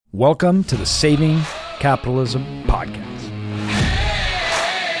Welcome to the Saving Capitalism Podcast.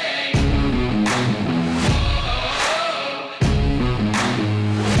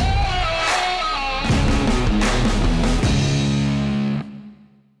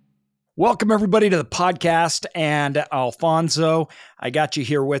 Welcome, everybody, to the podcast. And Alfonso, I got you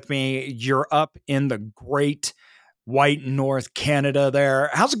here with me. You're up in the great white North Canada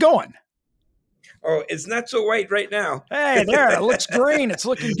there. How's it going? Oh, it's not so white right now. Hey, there, it looks green. It's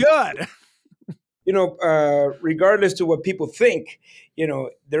looking good. Regardless to what people think,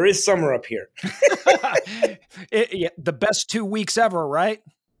 there is summer up here. The best 2 weeks ever, right?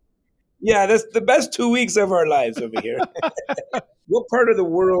 Yeah, that's the best 2 weeks of our lives over here. What part of the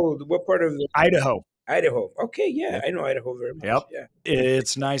world? What part of Idaho? Idaho. Okay, yeah, Yep. I know Idaho very much. Yep. Yeah.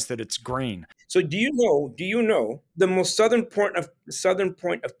 It's nice that it's green. So, do you know the most southern point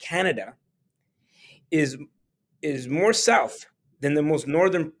of Canada is more south than the most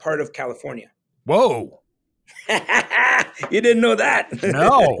northern part of California? Whoa. You didn't know that?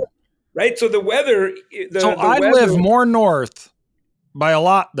 No. Right? So the weather. I live more north by a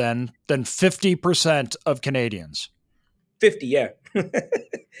lot than 50% of Canadians. 50, yeah.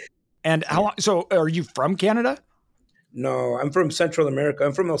 And how long? So are you from Canada? No, I'm from Central America.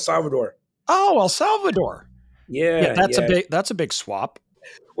 I'm from El Salvador. Oh, El Salvador. Yeah, that's a big swap.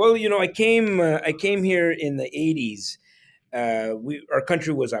 Well, I came here in the 80s. Our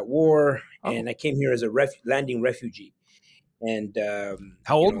country was at war, and I came here as a landing refugee. And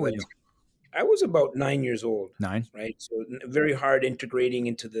how old were you? I was about 9 years old. 9. Right. So very hard integrating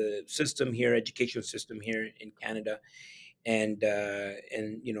into the system here, education system here in Canada. And I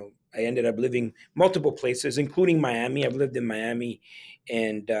ended up living multiple places, including Miami. I've lived in Miami,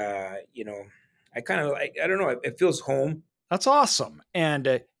 and I kind of I don't know, it feels home. That's awesome.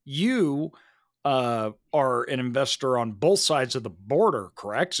 And you are an investor on both sides of the border,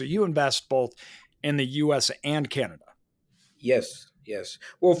 correct? So you invest both in the U.S. and Canada. Yes.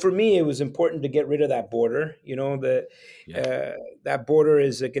 Well, for me, it was important to get rid of that border. That border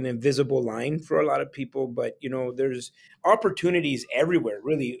is like an invisible line for a lot of people, but there's opportunities everywhere,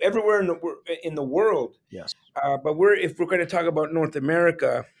 really everywhere in the world. Yes. But if we're going to talk about North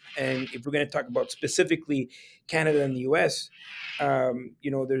America, and if we're going to talk about specifically Canada and the U.S.,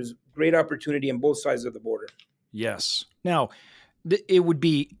 there's great opportunity on both sides of the border. Yes. Now, it would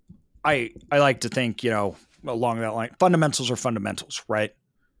be, I like to think, along that line, fundamentals are fundamentals, right?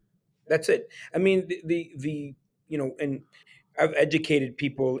 That's it. I mean, and I've educated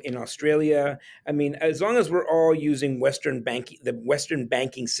people in Australia. I mean, as long as we're all using the Western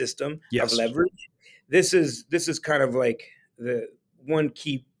banking system Yes. of leverage, this is kind of like the one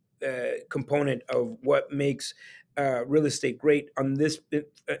key component of what makes real estate great in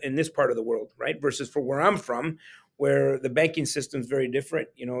this part of the world, right? Versus for where I'm from, where the banking system is very different.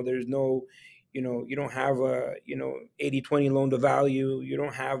 There's no, you don't have a 80-20 loan to value. You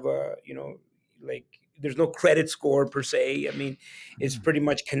don't have there's no credit score per se. I mean, it's pretty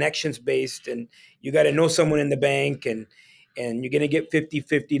much connections based, and you got to know someone in the bank, and you're going to get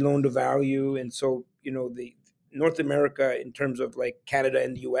 50-50 loan to value. And so, the North America, in terms of like Canada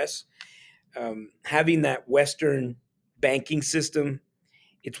and the US, having that Western banking system,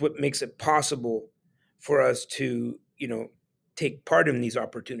 it's what makes it possible for us to, take part in these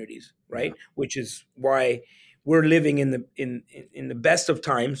opportunities, right? Yeah. Which is why we're living in the best of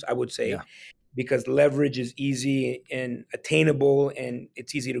times, I would say. Yeah. Because leverage is easy and attainable, and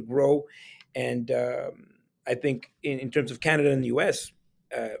it's easy to grow. And I think in terms of Canada and the U.S.,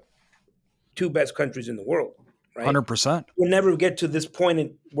 two best countries in the world, right? 100%. We'll never get to this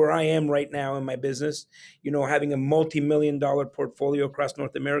point where I am right now in my business, having a multi-million-dollar portfolio across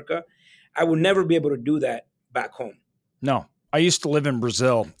North America. I would never be able to do that back home. No. I used to live in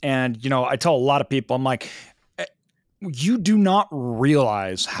Brazil, and, I tell a lot of people, I'm like, you do not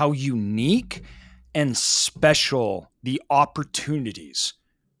realize how unique and special the opportunities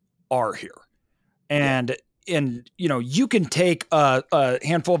are here. And you can take a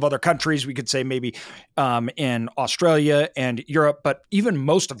handful of other countries. We could say maybe in Australia and Europe, but even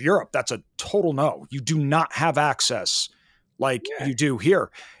most of Europe, that's a total no. You do not have access like you do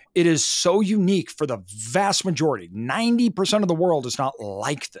here. It is so unique for the vast majority. 90% of the world is not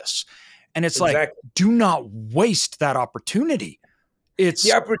like this. And it's like, do not waste that opportunity.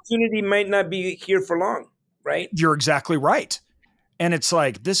 The opportunity might not be here for long, right? You're exactly right. And it's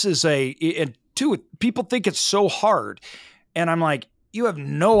like, this is and two, people think it's so hard. And I'm like, you have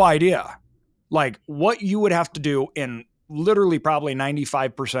no idea like what you would have to do in literally probably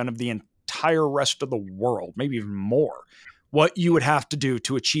 95% of the entire rest of the world, maybe even more, what you would have to do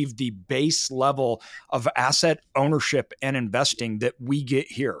to achieve the base level of asset ownership and investing that we get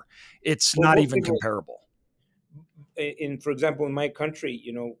here. It's Well, not most even people, comparable. for example, in my country,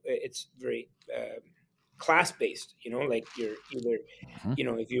 it's very class based. Like you're either,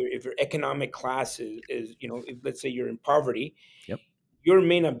 Mhm. if your economic class is if, let's say you're in poverty, Yep. your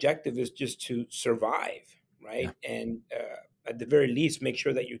main objective is just to survive, Yeah. right? And at the very least, make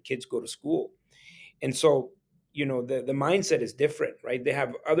sure that your kids go to school. And so, the mindset is different, right? They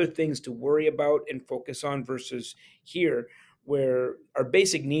have other things to worry about and focus on versus here, where our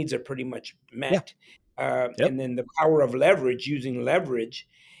basic needs are pretty much Yeah. met. Yep. And then the power of leverage, using leverage,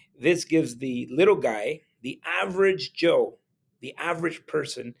 this gives the little guy, the average Joe, the average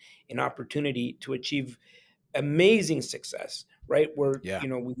person, an opportunity to achieve amazing success, right? Where Yeah.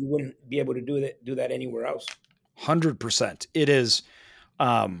 we wouldn't be able to do that anywhere else. 100%. It is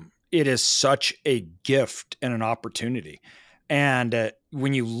such a gift and an opportunity. And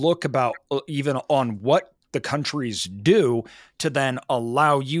when you look about even on what the countries do to then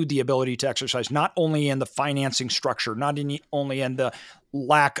allow you the ability to exercise, not only in the financing structure, only in the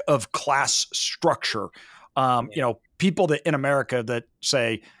lack of class structure. Yeah. People that in America that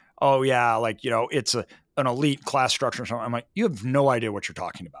say, oh yeah, like, it's an elite class structure or something. I'm like, you have no idea what you're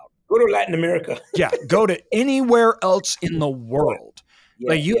talking about. Go to Latin America. Yeah, go to anywhere else in the Oh, world. yeah,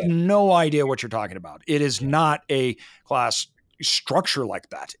 Like, you have yeah, no idea what you're talking about. It is yeah, not a class structure like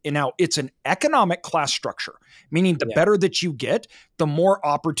that. And now it's an economic class structure, meaning the yeah, better that you get, the more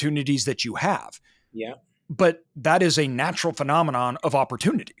opportunities that you have. yeah. But that is a natural phenomenon of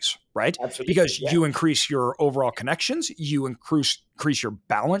opportunities, right? Absolutely. Because Yeah, you increase your overall connections, you increase your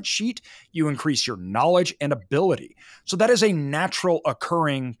balance sheet, you increase your knowledge and ability. So that is a natural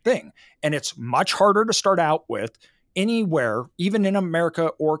occurring thing. And it's much harder to start out with anywhere, even in America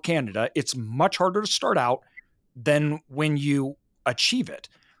or Canada. It's much harder to start out than when you achieve it.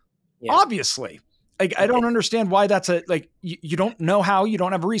 yeah, Obviously, like, I don't understand why that's you don't know how, you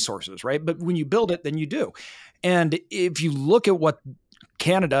don't have resources, right? But when you build yeah, it, then you do. And if you look at what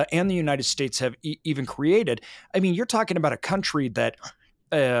Canada and the United States have even created, I mean, you're talking about a country that,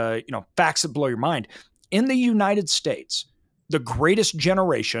 facts that blow your mind. In the United States, the greatest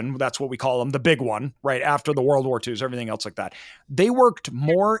generation, that's what we call them, the big one, right after the World War IIs, everything else like that, they worked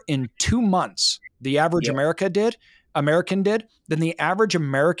more in 2 months, the average yeah. American did, than the average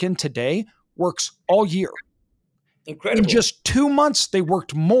American today works all year. In Incredible. just 2 months, they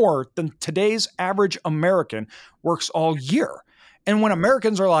worked more than today's average American works all year. And when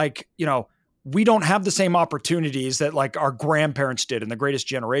Americans are like, we don't have the same opportunities that like our grandparents did in the greatest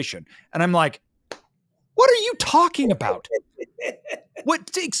generation. And I'm like, what are you talking about?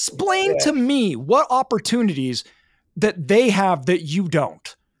 Explain Yeah, to me what opportunities that they have that you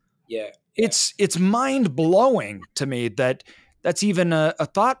don't. yeah, yeah, It's mind blowing to me that that's even a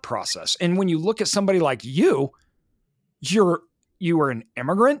thought process. And when you look at somebody like you're you were an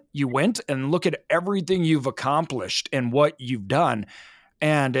immigrant. You went and look at everything you've accomplished and what you've done,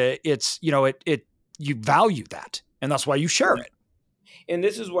 and it's it you value that, and that's why you share yeah. it. And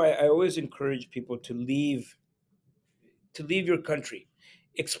this is why I always encourage people to leave your country,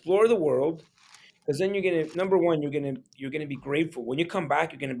 explore the world, because then you're gonna number one, you're gonna be grateful when you come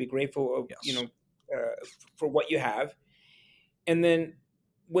back. You're gonna be grateful of Yes. for what you have. And then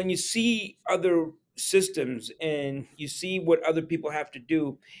when you see other systems and you see what other people have to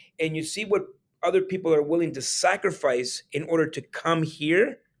do and you see what other people are willing to sacrifice in order to come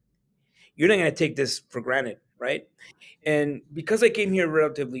here, you're not going to take this for granted, right? And because I came here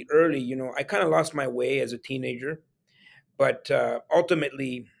relatively early, I kind of lost my way as a teenager. But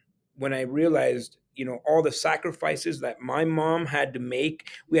ultimately, when I realized, all the sacrifices that my mom had to make,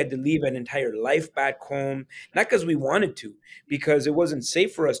 we had to leave an entire life back home, not because we wanted to, because it wasn't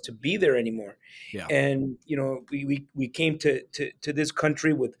safe for us to be there anymore. Yeah. And we came to this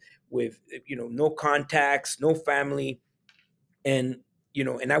country with no contacts, no family, and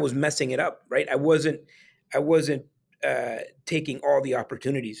and I was messing it up, right? I wasn't taking all the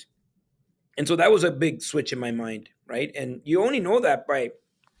opportunities, and so that was a big switch in my mind, right? And you only know that by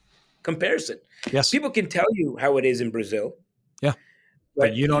comparison. Yes. People can tell you how it is in Brazil, Yeah. But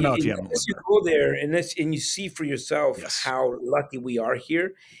but you don't know if you haven't unless lived you there. go there and you see for yourself Yes. how lucky we are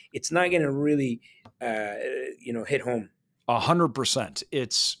here, it's not going to really, hit home. 100%.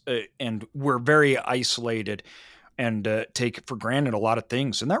 It's and we're very isolated and take for granted a lot of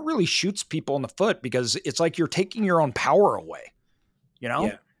things, and that really shoots people in the foot because it's like you're taking your own power away. You know,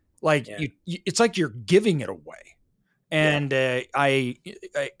 Yeah, like yeah, it's like you're giving it away. yeah, And I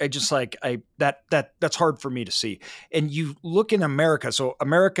just like that's hard for me to see. And you look in America, so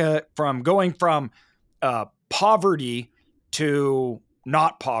America from going from poverty to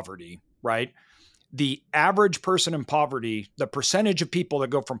not poverty, right? The average person in poverty, the percentage of people that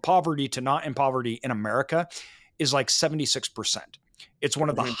go from poverty to not in poverty in America is like 76%. It's one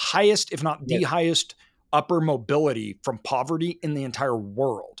of the highest, if not the Yes. highest, upper mobility from poverty in the entire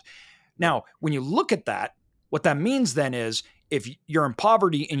world. Now, when you look at that, what that means then is if you're in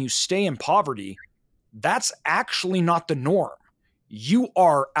poverty and you stay in poverty, that's actually not the norm. You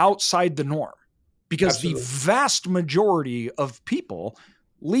are outside the norm because the Absolutely. vast majority of people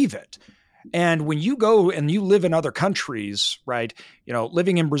leave it. And when you go and you live in other countries, right? You know,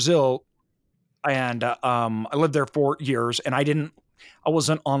 living in Brazil, and I lived there for years, and I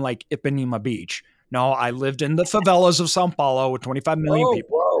wasn't on like Ipanema Beach. No, I lived in the favelas of Sao Paulo with 25 million Oh,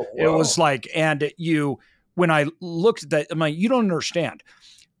 people. whoa, It was whoa. like, and when I looked at that, I'm like, you don't understand.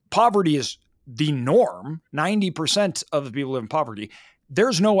 Poverty is the norm. 90% of the people live in poverty.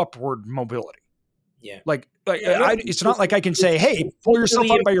 There's no upward mobility. Yeah. Yeah, no, It's not like I can say, hey, it's pull yourself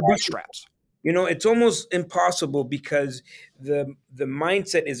virtually up by your impossible. bootstraps. You know, it's almost impossible because the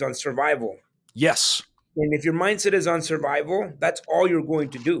mindset is on survival. Yes. And if your mindset is on survival, that's all you're going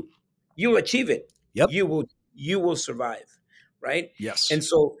to do. You'll achieve it. Yep. You will survive, right? Yes. And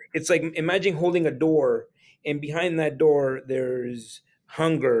so it's like imagine holding a door, and behind that door there's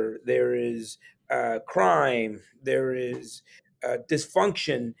hunger, there is crime, there is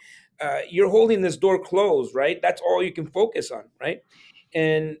dysfunction. You're holding this door closed, right? That's all you can focus on, right?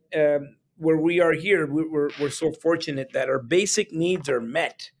 And where we are here, we're so fortunate that our basic needs are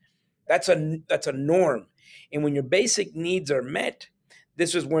met. That's a norm. And when your basic needs are met,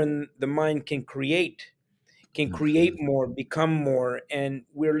 this is when the mind can create Mhm. more, become more. And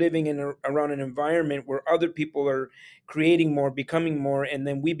we're living around an environment where other people are creating more, becoming more, and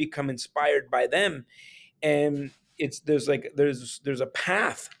then we become inspired by them. And there's a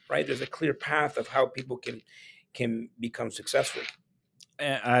path, right? There's a clear path of how people can become successful.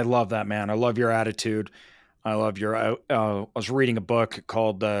 I love that, man. I love your attitude. I love your. I was reading a book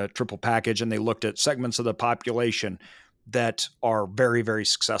called The Triple Package, and they looked at segments of the population that are very, very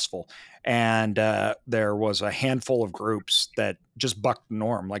successful. And there was a handful of groups that just bucked the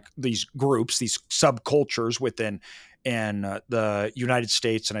norm, like these groups, these subcultures within the United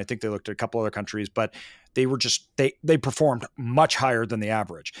States, and I think they looked at a couple other countries, but they were just they performed much higher than the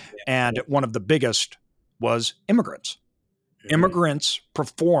average. Yeah, And yeah. one of the biggest was immigrants. Mhm. Immigrants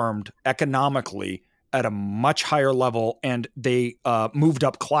performed economically at a much higher level, and they moved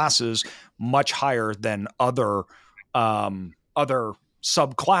up classes much higher than other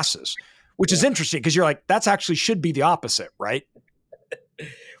subclasses, which is Yeah. interesting because you're like, that's actually should be the opposite, right?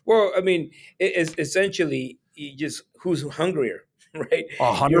 Well, I mean, it is essentially you just who's hungrier, right?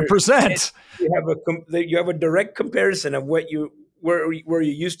 A hundred You're percent. you have a direct comparison of where you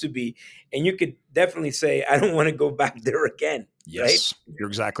used to be, and you could definitely say, I don't want to go back there again, right? Yes, you're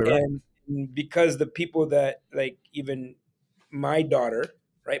exactly right. And because the people that like even my daughter,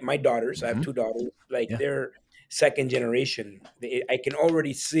 right? My daughters, I have Hmm. two daughters, like Yeah, they're second generation. I can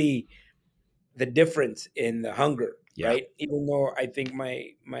already see the difference in the hunger, yeah. right? Even though I think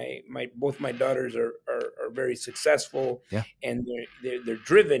my both my daughters are very successful Yeah. and they're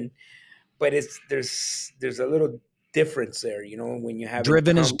driven, but there's a little difference there, when you haven't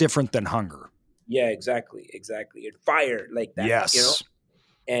Driven is come. different than hunger. Yeah, exactly, and fire like that. Yes.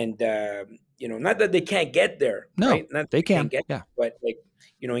 And not that they can't get there, No, right? Not that they they can't can. get Yeah. there, but like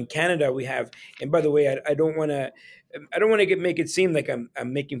in Canada we have. And by the way, I don't want to make it seem like I'm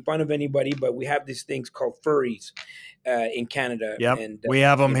making fun of anybody, but we have these things called furries in Canada, Yep. and We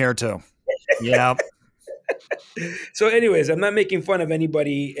have them here too. Yep. so anyways, I'm not making fun of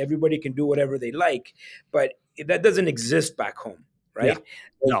anybody. Everybody can do whatever they like, but that doesn't exist back home, Yeah. right? Like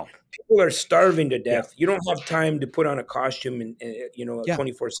No. people are starving to Yeah. death. You don't have time to put on a costume and Yeah.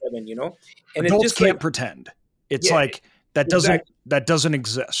 24/7, and it's Adults just like, can't pretend. It's yeah, like exactly. that doesn't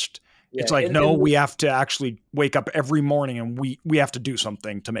exist. It's Yeah, like, and no, and we have to actuly wake up every morning and we have to do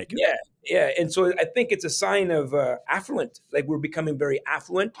something to make it. yeah, yeah, and so I think it's a sign of affluent. Like we're becoming very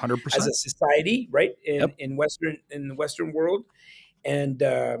affluent as a 100%. society, right? In Yep. the Western world, and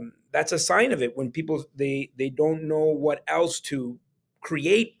that's a sign of it. When people they don't know what else to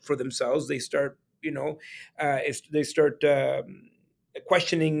create for themselves, they start they start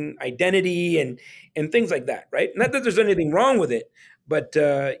questioning identity and things like that, right? Not that there's anything wrong with it, but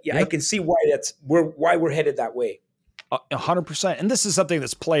yeah, I Yeah. can see why we're headed that way. 100%. And this is something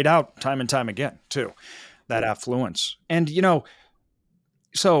that's played out time and time again too, that Yeah. affluence. And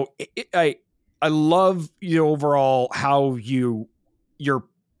so I love overall how you're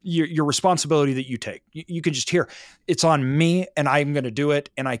your responsibility that you take. You can just hear it's on me and I'm going to do it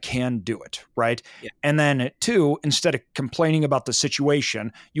and I can do it. Right. Yeah. And then two, instead of complaining about the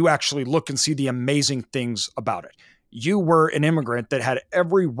situation, you actually look and see the amazing things about it. You were an immigrant that had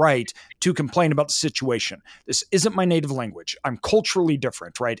every right to complain about the situation. This isn't my native language. I'm culturally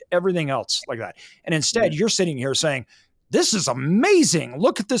different, right? Everything else like that. And Yeah. instead, you're sitting here saying, this is amazing.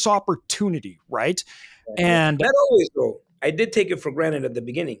 Look at this opportunity, right? Yeah. And Not always though. I did take it for granted at the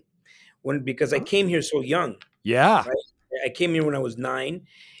beginning because I came here so young, yeah, right? I came here when I was 9,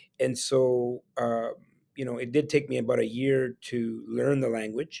 and so it did take me about a year to learn the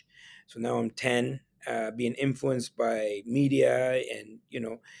language. So now I'm 10, being influenced by media, and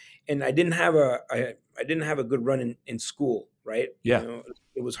and I didn't have a good run in school, right? yeah,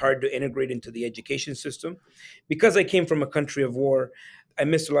 It was hard to integrate into the education system because I came from a country of war. I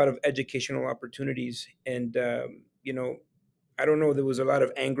missed a lot of educational opportunities, and I don't know. There was a lot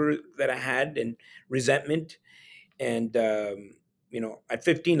of anger that I had and resentment, and at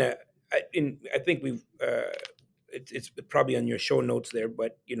 15, I think it's probably on your show notes there,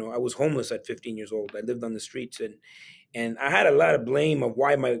 but I was homeless at 15 years old. I lived on the streets, and I had a lot of blame of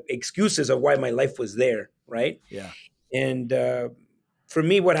why my excuses of why my life was there, right? yeah, And for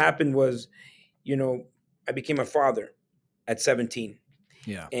me, what happened was, you know, I became a father at 17,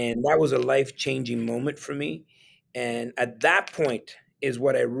 yeah, and that was a life-changing moment for me. And at that point is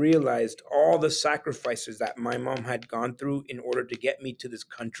what I realized all the sacrifices that my mom had gone through in order to get me to this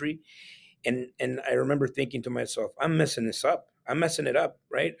country. And I remember thinking to myself, I'm messing this up. I'm messing it up,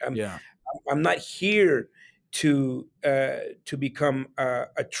 right? yeah, I'm not here to become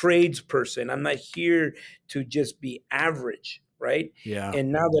a tradesperson. I'm not here to just be average, right? yeah,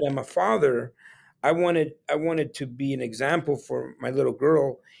 And now that I'm a father, I wanted to be an example for my little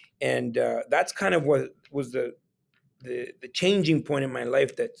girl, and that's kind of what was the changing point in my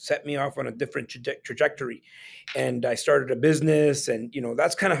life that set me off on a different trajectory. And I started a business, and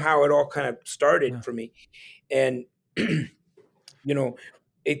that's kind of how it all kind of started yeah. for me. And you know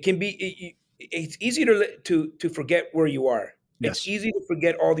it can be it's easy to forget where you are. It's Yes, easy to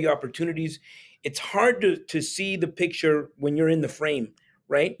forget all the opportunities. It's hard to see the picture when you're in the frame,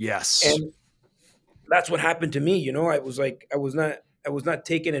 right? yes. And that's what happened to me. I was like, I was not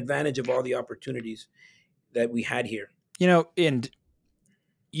taking advantage of all the opportunities that we had here. And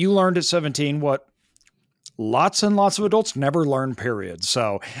you learned at 17 what lots and lots of adults never learn, period.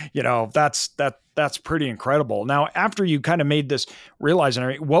 So, that's pretty incredible. Now, after you kind of made this realizing,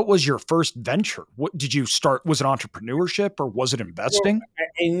 what was your first venture? What did you start? Was it entrepreneurship or was it Well, investing?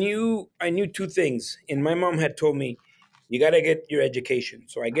 I knew two things, and my mom had told me, you got to get your education.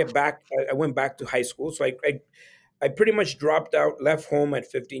 So I went back to high school. So I pretty much dropped out, left home at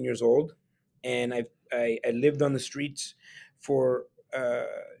 15 years old, and I lived on the streets for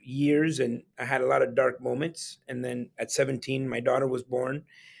years, and I had a lot of dark moments. And then at 17, my daughter was born,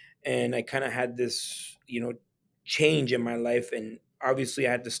 and I kind of had this, change in my life, and obviously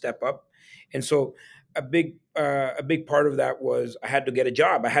I had to step up. And so a big part of that was I had to get a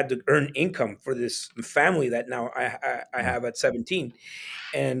job. I had to earn income for this family that now I Yeah, have at 17.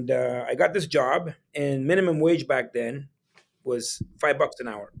 And I got this job, and minimum wage back then was $5 an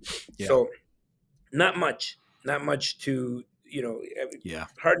hour. yeah, So not much to yeah.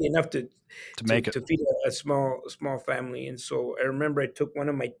 hardly enough to To to make it. to feed a small family. And so I remember I took one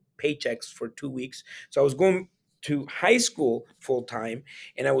of my paychecks for 2 weeks. So I was going to high school full time,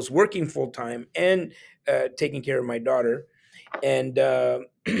 and I was working full time, and taking care of my daughter. And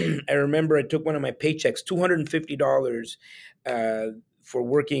I remember I took one of my paychecks, $250, uh, for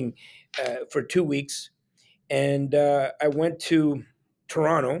working for 2 weeks, and I went to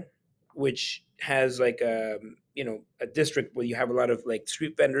Toronto, which has like a district where you have a lot of like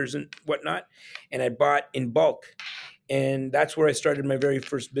street vendors and whatnot, and I bought in bulk, and that's where I started my very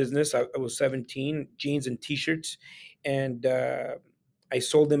first business. I was 17, jeans and T-shirts, and I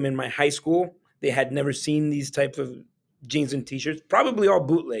sold them in my high school. They had never seen these type of jeans and T-shirts, probably all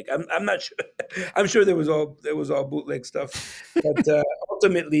bootleg. I'm not sure. I'm sure there was all bootleg stuff, but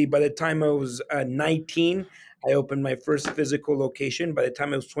ultimately, by the time I was 19, I opened my first physical location. By the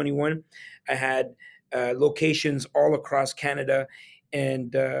time I was 21, I had locations all across Canada,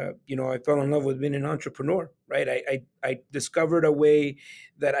 and I fell in love with being an entrepreneur. Right, I discovered a way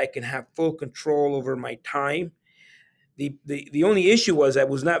that I can have full control over my time. The only issue was I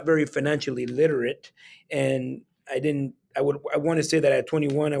was not very financially literate, and I want to say that at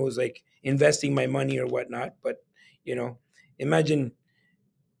 21 I was like investing my money or whatnot. But you know, imagine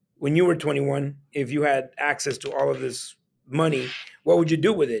when you were 21, if you had access to all of this money, what would you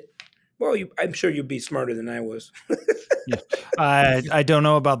do with it? Well, I'm sure you'd be smarter than I was. Yeah. I don't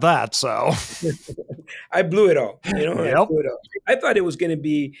know about that. So, I blew it all. I yep. blew it all. I thought it was going to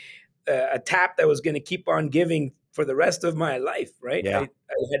be a tap that was going to keep on giving for the rest of my life. Right? Yeah. I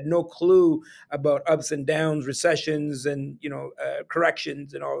had no clue about ups and downs, recessions, and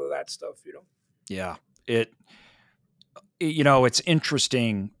corrections and all of that stuff. Yeah. It, it's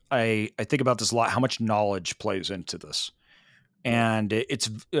interesting. I think about this a lot, how much knowledge plays into this. Yeah. And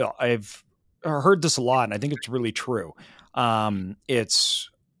I've heard this a lot, and I think it's really true. It's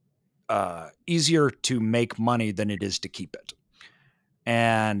easier to make money than it is to keep it. Well,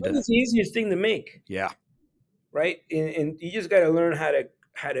 And it's the easiest thing to make, yeah, right? And you just got to learn how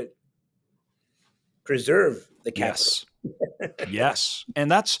to preserve the capital. yes, yes, and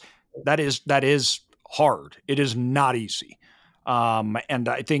that is hard. It is not easy. And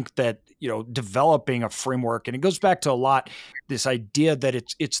I think that developing a framework, and it goes back to a lot this idea that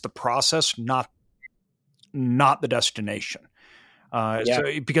it's the process, not the destination. Yeah,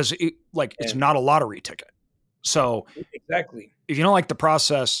 So because it's yeah, not a lottery ticket. So exactly. if you don't like the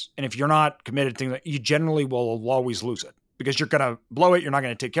process and if you're not committed to it, you generally will always lose it because you're going to blow it. You're not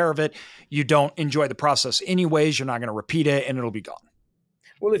going to take care of it. You don't enjoy the process anyways. You're not going to repeat it and it'll be gone.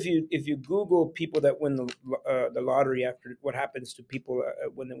 Well, if you Google people that win the lottery, after what happens to people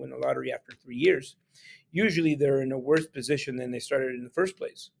when they win the lottery after 3 years, usually they're in a worse position than they started in the first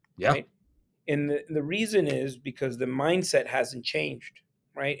place, Yeah. right? And the reason is because the mindset hasn't changed,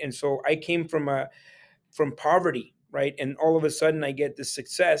 right? And so I came from poverty, right? And all of a sudden I get this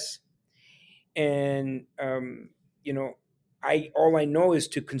success, and you know, I all I know is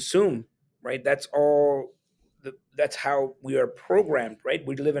to consume, right? That's all. That's how we are programmed, right?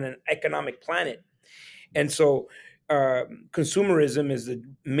 We live in an economic planet, and so consumerism is the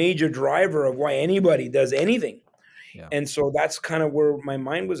major driver of why anybody does anything. Yeah. And so that's kind of where my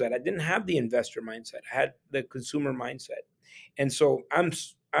mind was at. I didn't have the investor mindset; I had the consumer mindset, and so I'm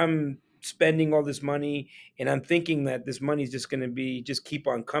spending all this money, and I'm thinking that this money is just going to be just keep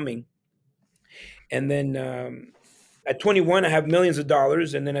on coming, and then at 21 I have millions of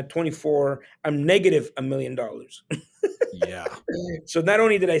dollars, and then at 24 I'm negative $1 million. Yeah. So not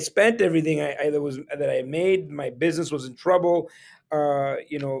only did I spend everything that I made, my business was in trouble.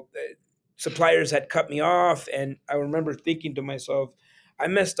 Suppliers had cut me off, and I remember thinking to myself, I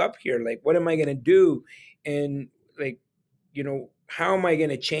messed up here. Like, what am I going to do? And like, how am I going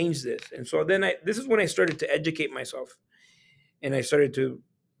to change this? And so then this is when I started to educate myself, and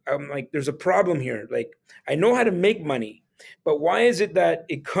I'm like, there's a problem here. Like, I know how to make money, but why is it that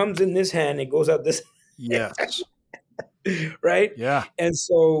it comes in this hand, it goes out this, Yes. right? Yeah. And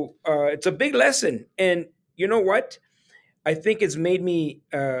so it's a big lesson. And you know what? I think it's made me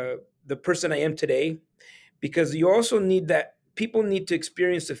the person I am today, because you also need that. People need to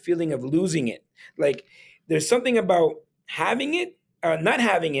experience the feeling of losing it. Like, there's something about having it, not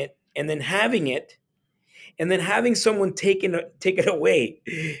having it, and then having it, and then having someone take it away.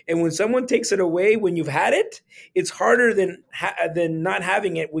 And when someone takes it away when you've had it, it's harder than not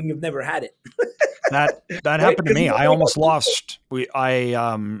having it when you've never had it, That right? happened to Because me. you I don't know almost what. lost.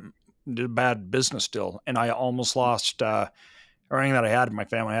 I did a bad business deal and I almost lost everything that I had, my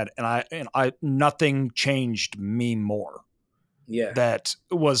family had, and I nothing changed me more. Yeah, That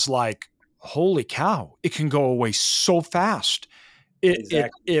was like, holy cow, it can go away so fast.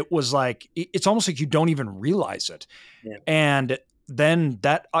 exactly. It was like it's almost like you don't even realize it. Yeah, And then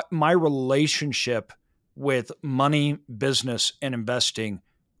that my relationship with money, business, and investing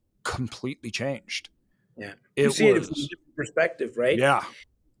completely changed. yeah. You It see it from a was different perspective, right? yeah,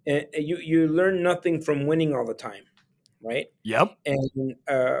 And you learn nothing from winning all the time, right? yep, And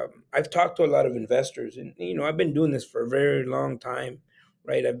I've talked to a lot of investors, and I've been doing this for a very long time,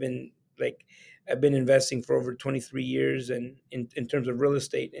 right? I've been investing for over 23 years, and in terms of real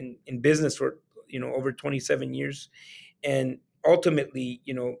estate and in business for over 27 years. And ultimately,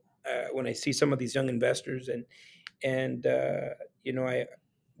 when I see some of these young investors, and I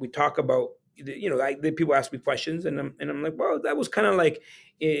we talk about the people ask me questions, and I'm like, well, that was kind of like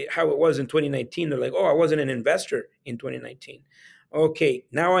how it was in 2019. They're like, oh, I wasn't an investor in 2019. Okay,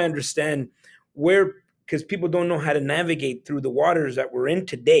 now I understand where, because people don't know how to navigate through the waters that we're in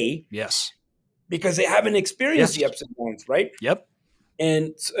today yes, because they haven't experienced yes, the ups and downs, right? yep,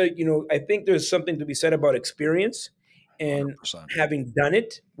 And I think there's something to be said about experience and 100%. having done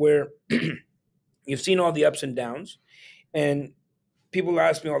it, where you've seen all the ups and downs. And people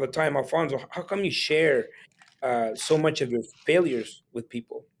ask me all the time, Alfonso, how come you share so much of your failures with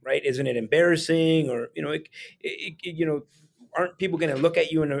people? Right? Isn't it embarrassing, or aren't people going to look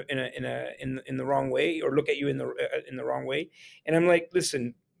at you in the wrong way, or look at you in the wrong way? And I'm like,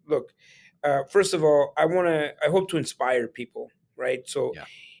 listen, look, first of all, I hope to inspire people, right? So Yeah.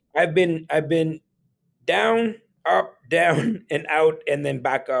 I've been down, up, down, and out, and then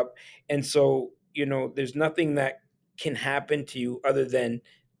back up. And so, there's nothing that can happen to you other than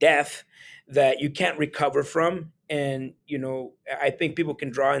death that you can't recover from. And, I think people can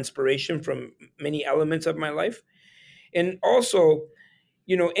draw inspiration from many elements of my life. And also,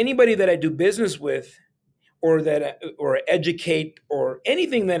 anybody that I do business with, or educate, or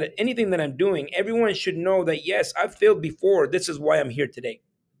anything that I'm doing, everyone should know that yes, I've failed before. This is why I'm here today.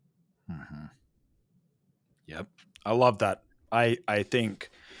 Mm-hmm. Yep. I love that. I think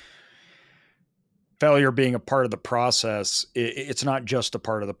failure being a part of the process, it's not just a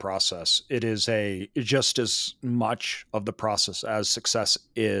part of the process. It is just as much of the process as success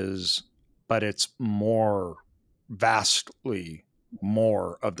is, but it's vastly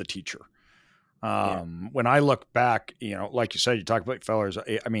more of the teacher. Yeah. When I look back, like you said, you talk about failures.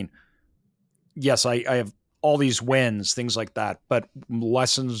 I mean, yes, I have all these wins, things like that, but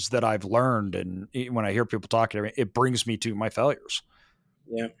lessons that I've learned. And when I hear people talking, it brings me to my failures.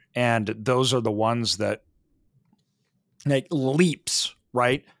 Yeah. And those are the ones that, like, leaps,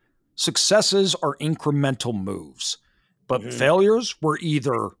 right? Successes are incremental moves, but Hmm. failures were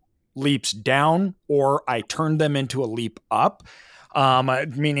either leaps down or I turned them into a leap up,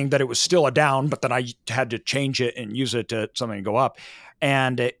 meaning that it was still a down, but then I had to change it and use it to something to go up.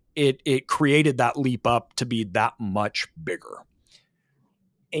 And it created that leap up to be that much bigger.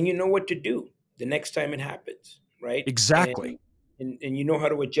 And you know what to do the next time it happens, right? Exactly. And you know how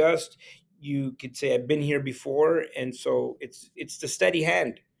to adjust. You could say, I've been here before, and so it's the steady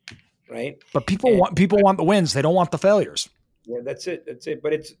hand, right? But And people want the wins. They don't want the failures. yeah, that's it.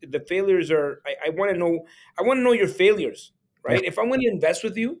 But it's the failures are. I want to know. I want to know your failures, Yeah. right? If I'm going to invest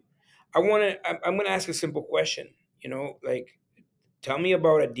with you, I'm going to ask a simple question. Like, tell me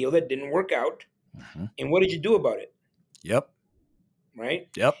about a deal that didn't work out, Mm-hmm. and what did you do about it, Yep. right?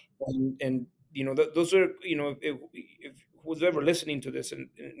 Yep. And those are, if who's ever listening to this and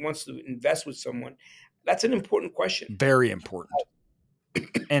wants to invest with someone, that's an important question. Very important.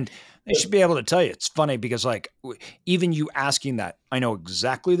 And they should be able to tell you. It's funny because, like, even you asking that, I know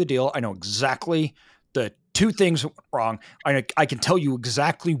exactly the deal. I know exactly the two things wrong. I can tell you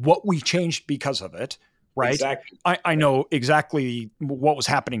exactly what we changed because of it, right? Exactly. I know exactly what was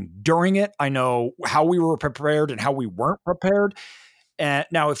happening during it. I know how we were prepared and how we weren't prepared. And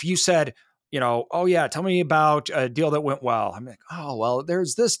now, if you said, oh yeah, tell me about a deal that went well, I'm like, oh well,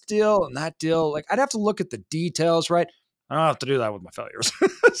 there's this deal and that deal. Like, I'd have to look at the details, right? I don't have to do that with my failures.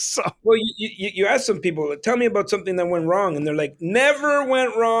 So, Well, you ask some people, tell me about something that went wrong, and they're like, never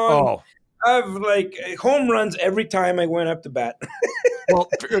went wrong. oh, I've like home runs every time I went up to bat. well,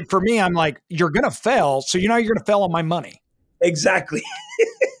 for me, I'm like, you're going to fail. So, you're going to fail on my money. Exactly.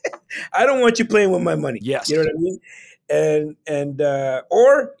 I don't want you playing with my money. Yes. You know what I mean? And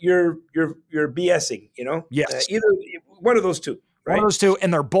or you're BSing. Yes. Either one of those two, One of right? those two,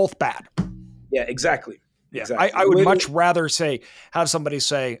 and they're both bad. Yeah, exactly. Yeah. Exactly. I would much rather have somebody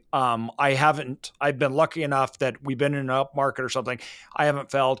say, I've been lucky enough that we've been in an up market or something. I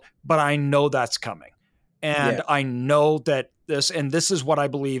haven't failed, but I know that's coming. And Yeah. I know that this is what I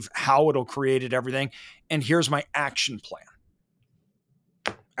believe, how it'll create it, everything. And here's my action plan.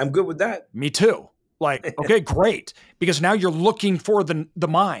 I'm good with that. Me too. Like, okay, great. Because now you're looking for the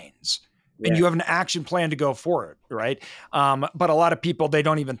mines. And you have an action plan to go for it, right? But a lot of people, they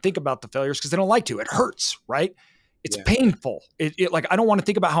don't even think about the failures because they don't like to. It hurts, right? It's painful. Like, I don't want to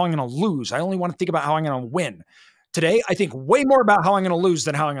think about how I'm going to lose. I only want to think about how I'm going to win. Today, I think way more about how I'm going to lose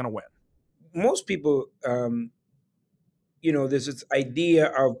than how I'm going to win. Most people, there's this idea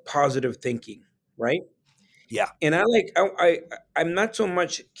of positive thinking, right? Yeah. And I'm not so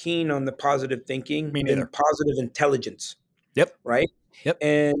much keen on the positive thinking Me than neither. positive intelligence, Yep. right? Yep.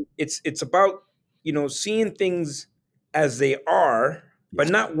 And it's about seeing things as they are, but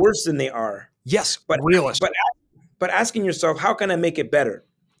Yes. not worse than they are. Yes. But Realistic. but asking yourself, how can I make it better,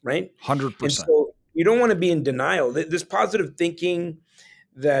 right? 100%. And so you don't want to be in denial. This positive thinking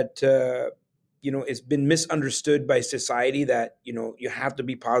that it's been misunderstood by society, that you have to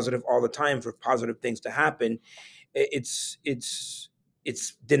be positive all the time for positive things to happen.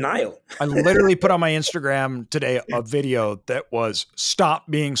 It's denial. I literally put on my Instagram today a video that was stop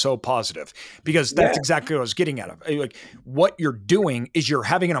being so positive, because that's exactly what I was getting at. Like, what you're doing is you're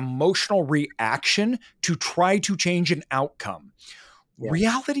having an emotional reaction to try to change an outcome. Yeah.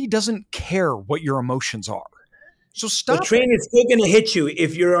 Reality doesn't care what your emotions are. So The stop train it. is still going to hit you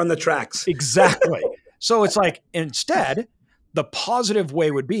if you're on the tracks. Exactly. So it's like, instead, The positive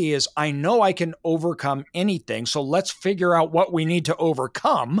way would be is I know I can overcome anything. So let's figure out what we need to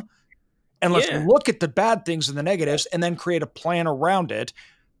overcome and let's Yeah. look at the bad things and the negatives and then create a plan around it,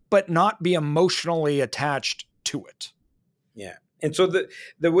 but not be emotionally attached to it. Yeah. And so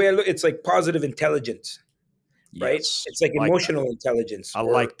the way I look, it's like positive intelligence, right? Yes. It's like Like that. emotional intelligence, I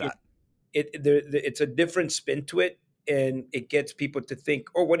or like that. it's a different spin to it, and it gets people to think,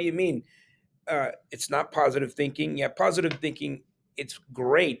 oh, what do you mean? It's not positive thinking. Yeah, positive thinking, it's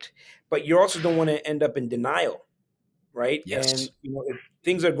great, but you also don't want to end up in denial, right? And Yes. if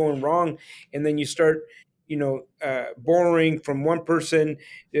things are going wrong, and then you start, borrowing from one person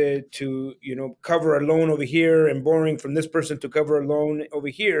to cover a loan over here, and borrowing from this person to cover a loan over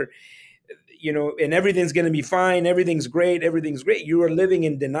here, and everything's going to be fine, everything's great. You are living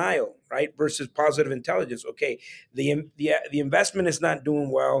in denial, right? Versus positive intelligence. Okay, the investment is not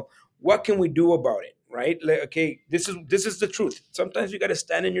doing well. What can we do about it, right? Okay, this is the truth. Sometimes you got to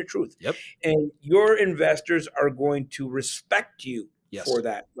stand in your truth, Yep. and your investors are going to respect you for Yes.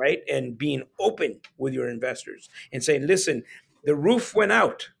 that, right? And being open with your investors and saying, listen, the roof went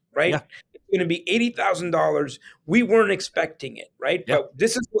out, right? Yeah. It's going to be $80,000. We weren't expecting it, right? Yeah. But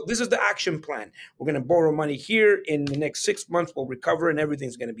this is the action plan. We're going to borrow money here. In the next 6 months, we'll recover, and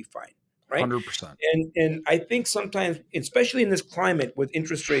everything's going to be fine, right? 100%. And I think sometimes, especially in this climate with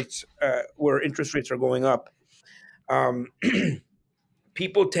interest rates, where interest rates are going up, um,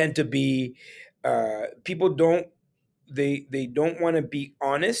 people tend to be people don't they don't want to be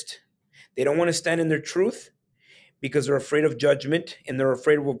honest. They don't want to stand in their truth because they're afraid of judgment, and they're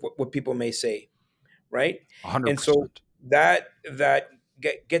afraid of what people may say, right? And so 100%. that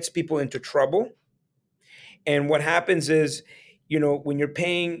gets people into trouble. And what happens is, when you're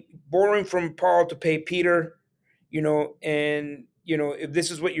borrowing from Paul to pay Peter, and if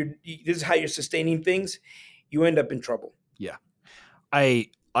this is how you're sustaining things, you end up in trouble. Yeah. I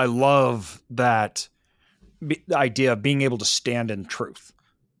love that the idea of being able to stand in truth.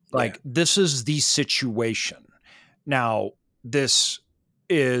 Yeah. Like this is the situation. Now, this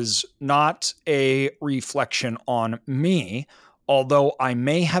is not a reflection on me, although I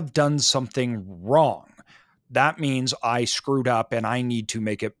may have done something wrong. That means I screwed up and I need to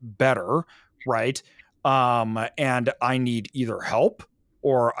make it better, right? And I need either help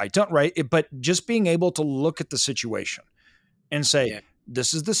or I don't, right? But just being able to look at the situation and say, Yeah.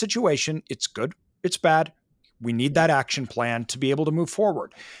 this is the situation. It's good. It's bad. We need Yeah. that action plan to be able to move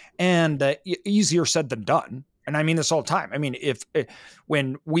forward. And easier said than done. And I mean this all the time. I mean,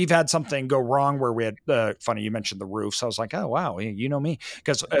 when we've had something go wrong where we had, funny, you mentioned the roofs. I was like, oh, wow, you know me.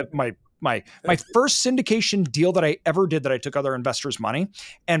 Because my first syndication deal that I ever did that I took other investors' money.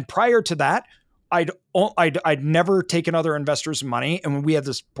 And prior to that, I'd never taken other investors' money. And when we had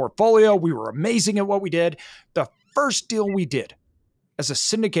this portfolio, we were amazing at what we did. The first deal we did as a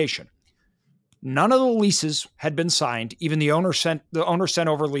syndication, none of the leases had been signed. Even the owner sent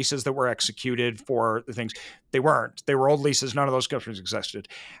over leases that were executed for the things. They weren't. They were old leases. None of those companies existed.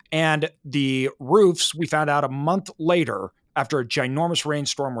 And the roofs, we found out a month later after a ginormous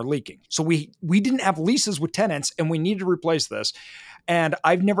rainstorm, were leaking. So we didn't have leases with tenants, and we needed to replace this. And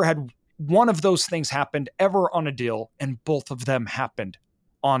I've never had one of those things happened ever on a deal, and both of them happened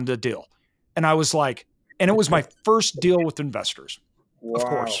on the deal. And I was like, and it was my first deal with investors, of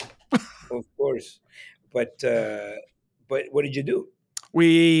course. Wow. Of course. But what did you do?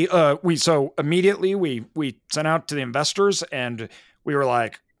 We so immediately we sent out to the investors, and we were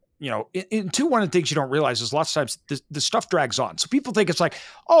like, one of the things you don't realize is lots of times the stuff drags on. So people think it's like,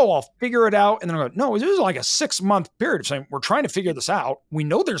 oh, I'll figure it out. And then I go, no, this is like a 6-month period of saying, we're trying to figure this out. We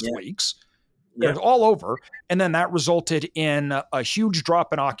know there's Yeah. leaks. Yeah. They're all over. And then that resulted in a huge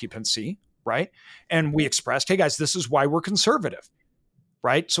drop in occupancy, right? And we expressed, hey guys, this is why we're conservative.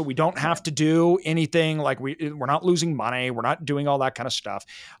 Right. So we don't have to do anything like we're not losing money. We're not doing all that kind of stuff.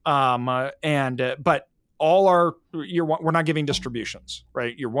 But all our year one, we're not giving distributions,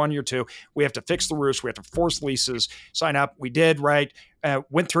 right? Year one, year two, we have to fix the roofs. We have to force leases, sign up. We did, right.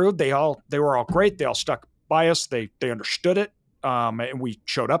 Went through, they were all great. They all stuck by us. They understood it. And we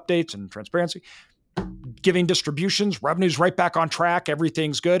showed updates and transparency, giving distributions, revenues right back on track.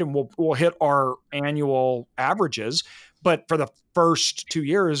 Everything's good. And we'll hit our annual averages. But for the first 2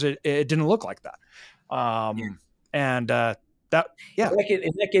 years, it didn't look like that. Yeah. And that, yeah.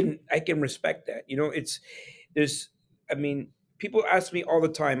 And I can respect that. There's, I mean, people ask me all the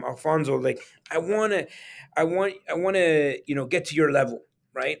time, Alfonso, like, I want to, get to your level,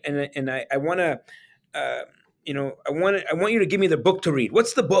 right? And I want to, I want you to give me the book to read.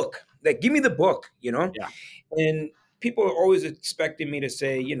 What's the book? Like, give me the book, Yeah. And people are always expecting me to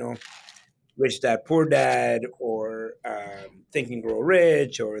say, Rich Dad Poor Dad, or Think and Grow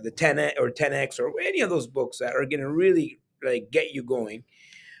Rich, or the 10X, or any of those books that are going to really like get you going.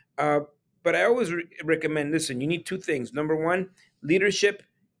 Uh, but I always recommend, listen, you need two things. Number one, leadership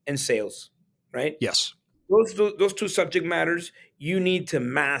and sales, right? Yes. Those two subject matters you need to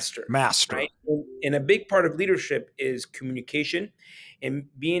master, Master. right? And a big part of leadership is communication and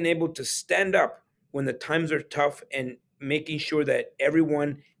being able to stand up when the times are tough and making sure that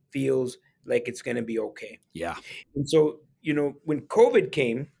everyone feels like it's going to be okay. Yeah. And so, when COVID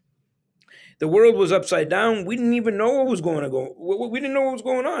came, the world was upside down. We didn't even know what was going to go. We didn't know what was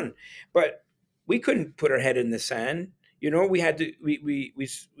going on, but we couldn't put our head in the sand. We had to.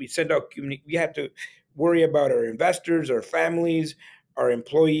 We sent out. We had to worry about our investors, our families, our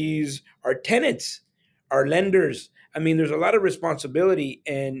employees, our tenants, our lenders. I mean, there's a lot of responsibility,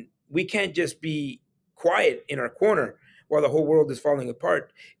 and we can't just be quiet in our corner while the whole world is falling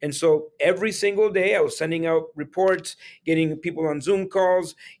apart. And so every single day, I was sending out reports, getting people on Zoom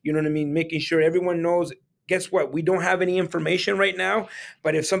calls, you know what I mean? Making sure everyone knows. Guess what? We don't have any information right now,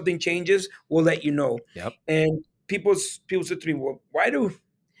 but if something changes, we'll let you know. Yep. And people said to me, "Well,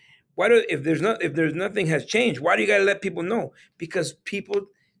 if there's nothing has changed, why do you got to let people know?" Because people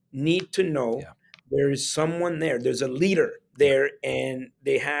need to know Yeah. there is someone there. There's a leader Yeah. there, and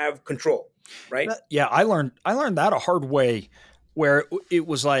they have control, right? Yeah, I learned that a hard way, where it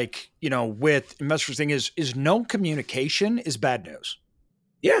was like, with investors thing is no communication is bad news.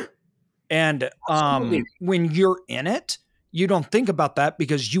 Yeah, And absolutely. when you're in it, you don't think about that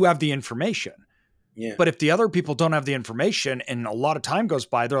because you have the information. Yeah, But if the other people don't have the information and a lot of time goes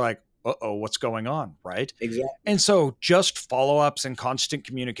by, they're like, uh-oh, what's going on? Right. exactly. And so just follow-ups and constant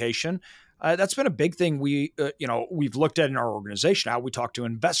communication, that's been a big thing we've looked at in our organization, how we talk to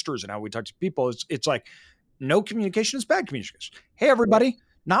investors and how we talk to people. It's like no communication is bad communication. Hey, Yeah, everybody,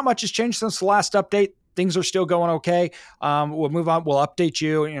 not much has changed since the last update. Things are still going okay. We'll move on. We'll update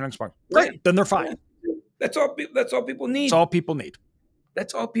you. Next month. Great. yeah, Then they're fine. yeah. That's all people It's need. all people need.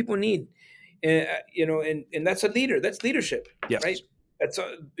 That's all people need. And that's a leader. That's leadership, Yes. right?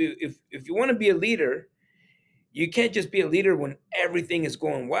 If you want to be a leader, you can't just be a leader when everything is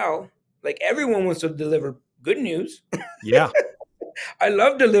going well. Like everyone wants to deliver good news. Yeah. I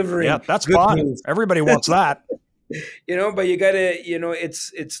love Yeah. delivering That's good fine. news, Everybody wants that. but you gotta,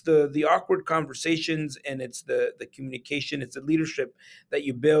 it's the awkward conversations, and it's the communication, it's the leadership that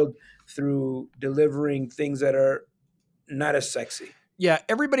you build through delivering things that are not as sexy. Yeah,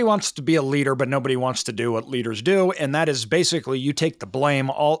 everybody wants to be a leader, but nobody wants to do what leaders do, and that is basically you take the blame.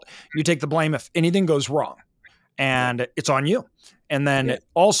 You take the blame if anything goes wrong, Yeah, and it's on you. And then yeah,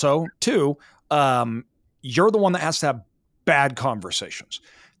 also, too, you're the one that has to have bad conversations,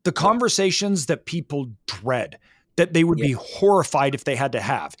 the yeah, conversations that people dread, that they would yeah, be horrified if they had to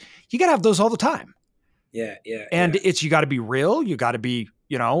have. You got to have those all the time. yeah, yeah, And yeah, you got to be real. You got to be,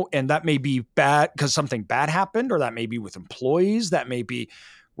 and that may be bad because something bad happened, or that may be with employees. That may be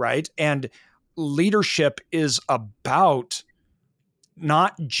right. And leadership is about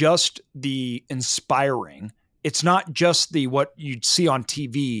not just the inspiring. It's not just the what you'd see on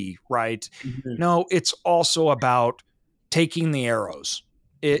TV, right? mhm, No, it's also about taking the arrows.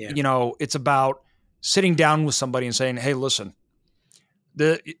 yeah, It's about sitting down with somebody and saying, "Hey, listen,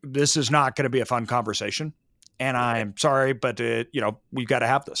 this is not going to be a fun conversation, and right, I'm sorry, but we've got to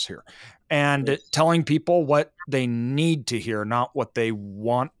have this here." And yes. telling people what they need to hear, not what they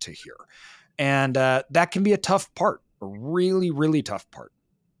want to hear, and that can be a tough part, a really, really tough part.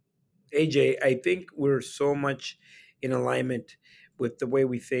 AJ, I think we're so much in alignment with the way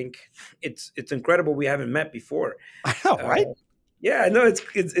we think. It's incredible we haven't met before. I know, Uh, right? yeah, no,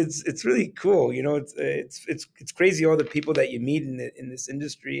 it's really cool. It's crazy all the people that you meet in this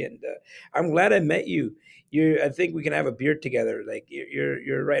industry, and I'm glad I met you. I think we can have a beer together. Like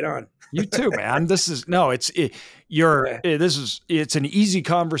you're right on. You too, man. This is no, it's it, you're Yeah, this is it's an easy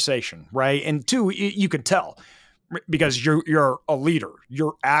conversation, right? And two, you can tell because you're a leader.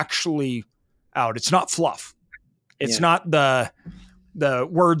 You're actually out. It's not fluff. It's yeah, not the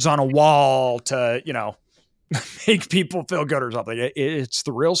words on a wall to make people feel good or something. It's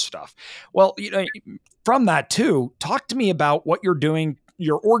the real stuff. Well, from that too, talk to me about what you're doing,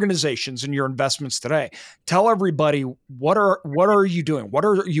 your organizations and your investments today. Tell everybody what are you doing? What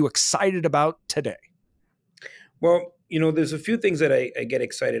are you excited about today? well, there's a few things that I get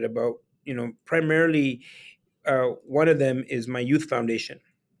excited about. Primarily, one of them is my youth foundation.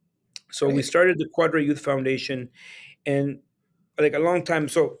 So we Great. started the Cuadra Youth Foundation, and like a long time.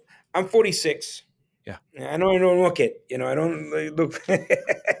 So I'm 46. Yeah. I know I don't look it. I don't look.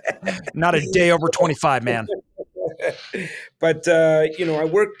 Not a day over 25, man. But I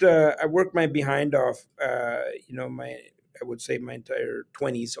worked my behind off. My I would say my entire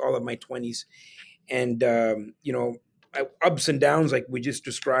 20s, all of my 20s, and ups and downs like we just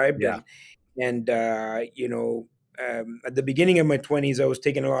described, Yeah. and at the beginning of my 20s, I was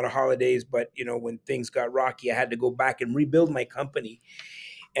taking a lot of holidays, but when things got rocky, I had to go back and rebuild my company.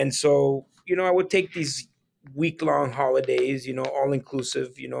 And so, I would take these week long holidays, all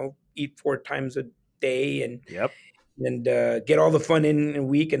inclusive, eat 4 times a day Yep. and get all the fun in a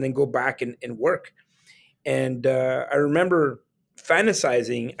week and then go back and work. And I remember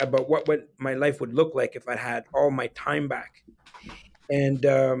fantasizing about what my life would look like if I had all my time back. And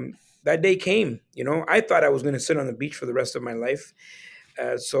that day came. I thought I was going to sit on the beach for the rest of my life.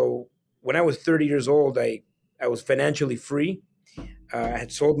 So when I was 30 years old, I was financially free. I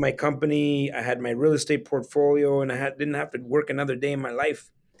had sold my company. I had my real estate portfolio, and didn't have to work another day in my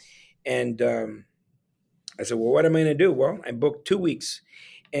life. And I said, "Well, what am I going to do?" Well, I booked 2 weeks,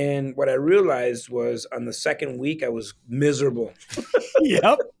 and what I realized was on the second week, I was miserable.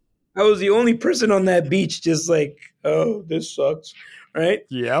 Yep. I was the only person on that beach, just like, "Oh, this sucks," right?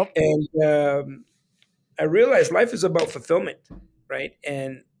 Yep. And I realized life is about fulfillment, right?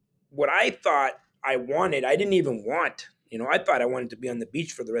 And what I thought I wanted, I didn't even want. I thought I wanted to be on the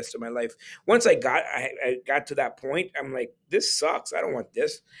beach for the rest of my life. Once I got to that point, I'm like, this sucks. I don't want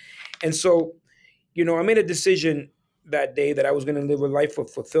this. And so, I made a decision that day that I was going to live a life of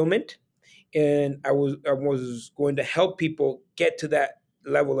fulfillment, and I was going to help people get to that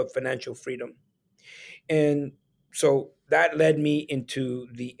level of financial freedom. And so that led me into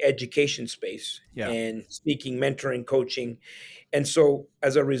the education space Yeah. and speaking, mentoring, coaching. And so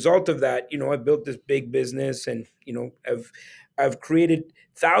as a result of that, I built this big business, and I've created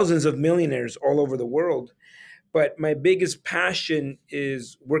thousands of millionaires all over the world. But my biggest passion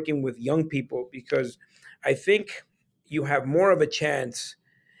is working with young people, because I think you have more of a chance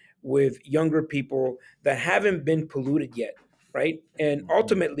with younger people that haven't been polluted yet, right? And Mhm.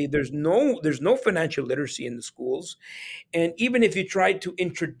 ultimately there's no financial literacy in the schools. And even if you try to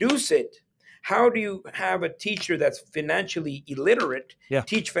introduce it, how do you have a teacher that's financially illiterate Yeah.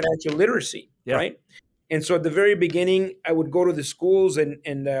 teach financial literacy, Yeah. right? And so at the very beginning, I would go to the schools, and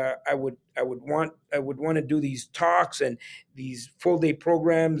I would want to do these talks and these full day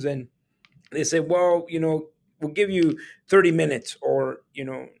programs, and they say, well, we'll give you 30 minutes or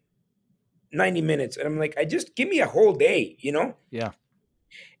 90 minutes, and I'm like, I just give me a whole day. Yeah.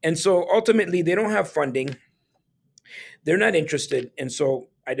 And so ultimately, they don't have funding, they're not interested, and so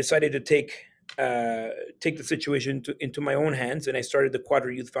I decided to take the situation into my own hands, and I started the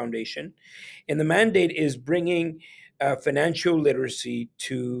Quadra Youth Foundation. And the mandate is bringing financial literacy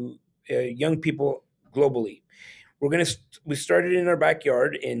to young people globally. We started in our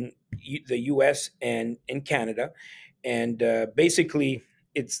backyard in the U.S. and in Canada, and basically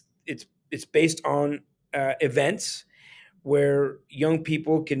it's based on events where young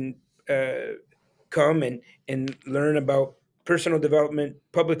people can uh, come and learn about personal development,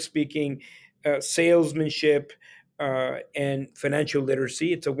 public speaking, salesmanship, and financial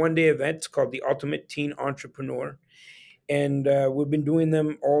literacy. It's a 1 day event. It's called the Ultimate Teen Entrepreneur, and we've been doing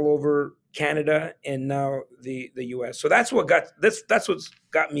them all over Canada and now the U.S. So that's what's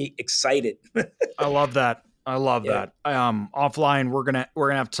got me excited. I love that. I love Yeah. that. Offline, we're gonna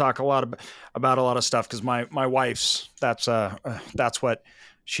have to talk a lot about a lot of stuff because my wife's that's what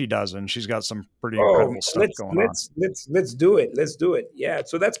she does, and she's got some pretty Oh, incredible stuff let's going on. let's let's do it. Let's do it. Yeah.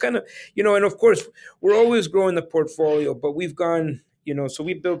 So that's kind of and of course we're always growing the portfolio, but we've gone so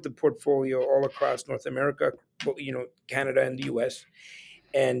we built the portfolio all across North America, Canada and the U.S.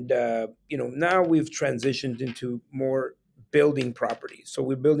 And now we've transitioned into more building properties. So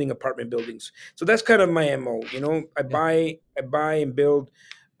we're building apartment buildings. So that's kind of my mo. I Yeah. buy and build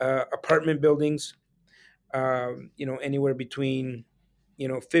apartment buildings. Anywhere between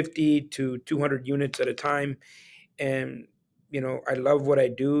 50 to 200 units at a time. And I love what I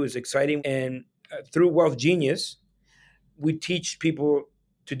do. It's exciting. And through Wealth Genius, we teach people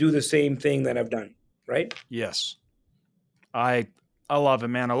to do the same thing that I've done. Right. Yes. I I love it,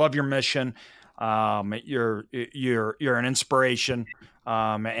 man. I love your mission. You're an inspiration.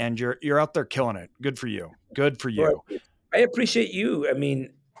 And you're out there killing it. Good for you. Good for Well, you. I appreciate you. I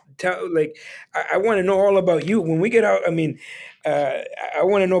mean, I want to know all about you when we get out. I mean, I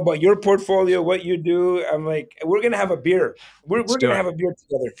want to know about your portfolio, what you do. I'm like, we're gonna have a beer. We're Let's we're do gonna it. have a beer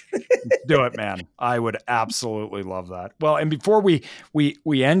together. Do it, man. I would absolutely love that. Well, and before we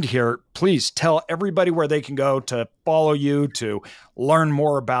end here, please tell everybody where they can go to follow you, to learn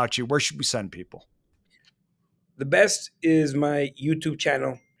more about you. Where should we send people? The best is my YouTube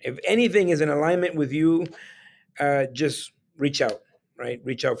channel. If anything is in alignment with you, just reach out, right?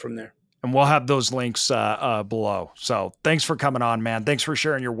 Reach out from there. And we'll have those links below. So thanks for coming on, man. Thanks for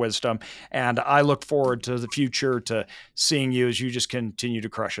sharing your wisdom. And I look forward to the future, to seeing you as you just continue to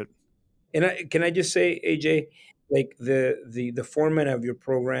crush it. And can I just say, AJ, like the format of your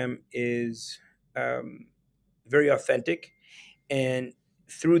program is um, very authentic, and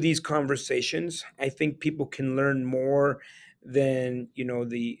through these conversations, I think people can learn more than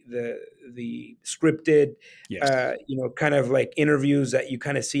the scripted, Yes. kind of like interviews that you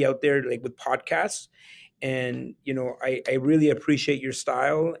kind of see out there, like with podcasts. And I really appreciate your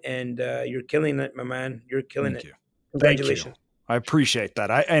style, and you're killing it, my man. You're killing Thank it. you. Thank you. Congratulations. I appreciate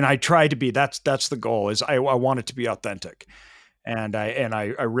that. I try to be, that's the goal, is I want it to be authentic. And I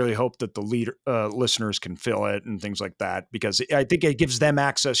really hope that the listeners can feel it and things like that, because I think it gives them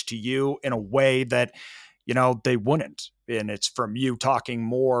access to you in a way that, they wouldn't. And it's from you talking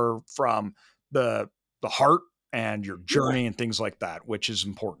more from the heart and your Yeah. journey and things like that, which is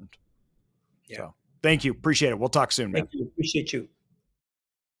important. Yeah. So thank you. Appreciate it. We'll talk soon, Thank man. you. Appreciate you.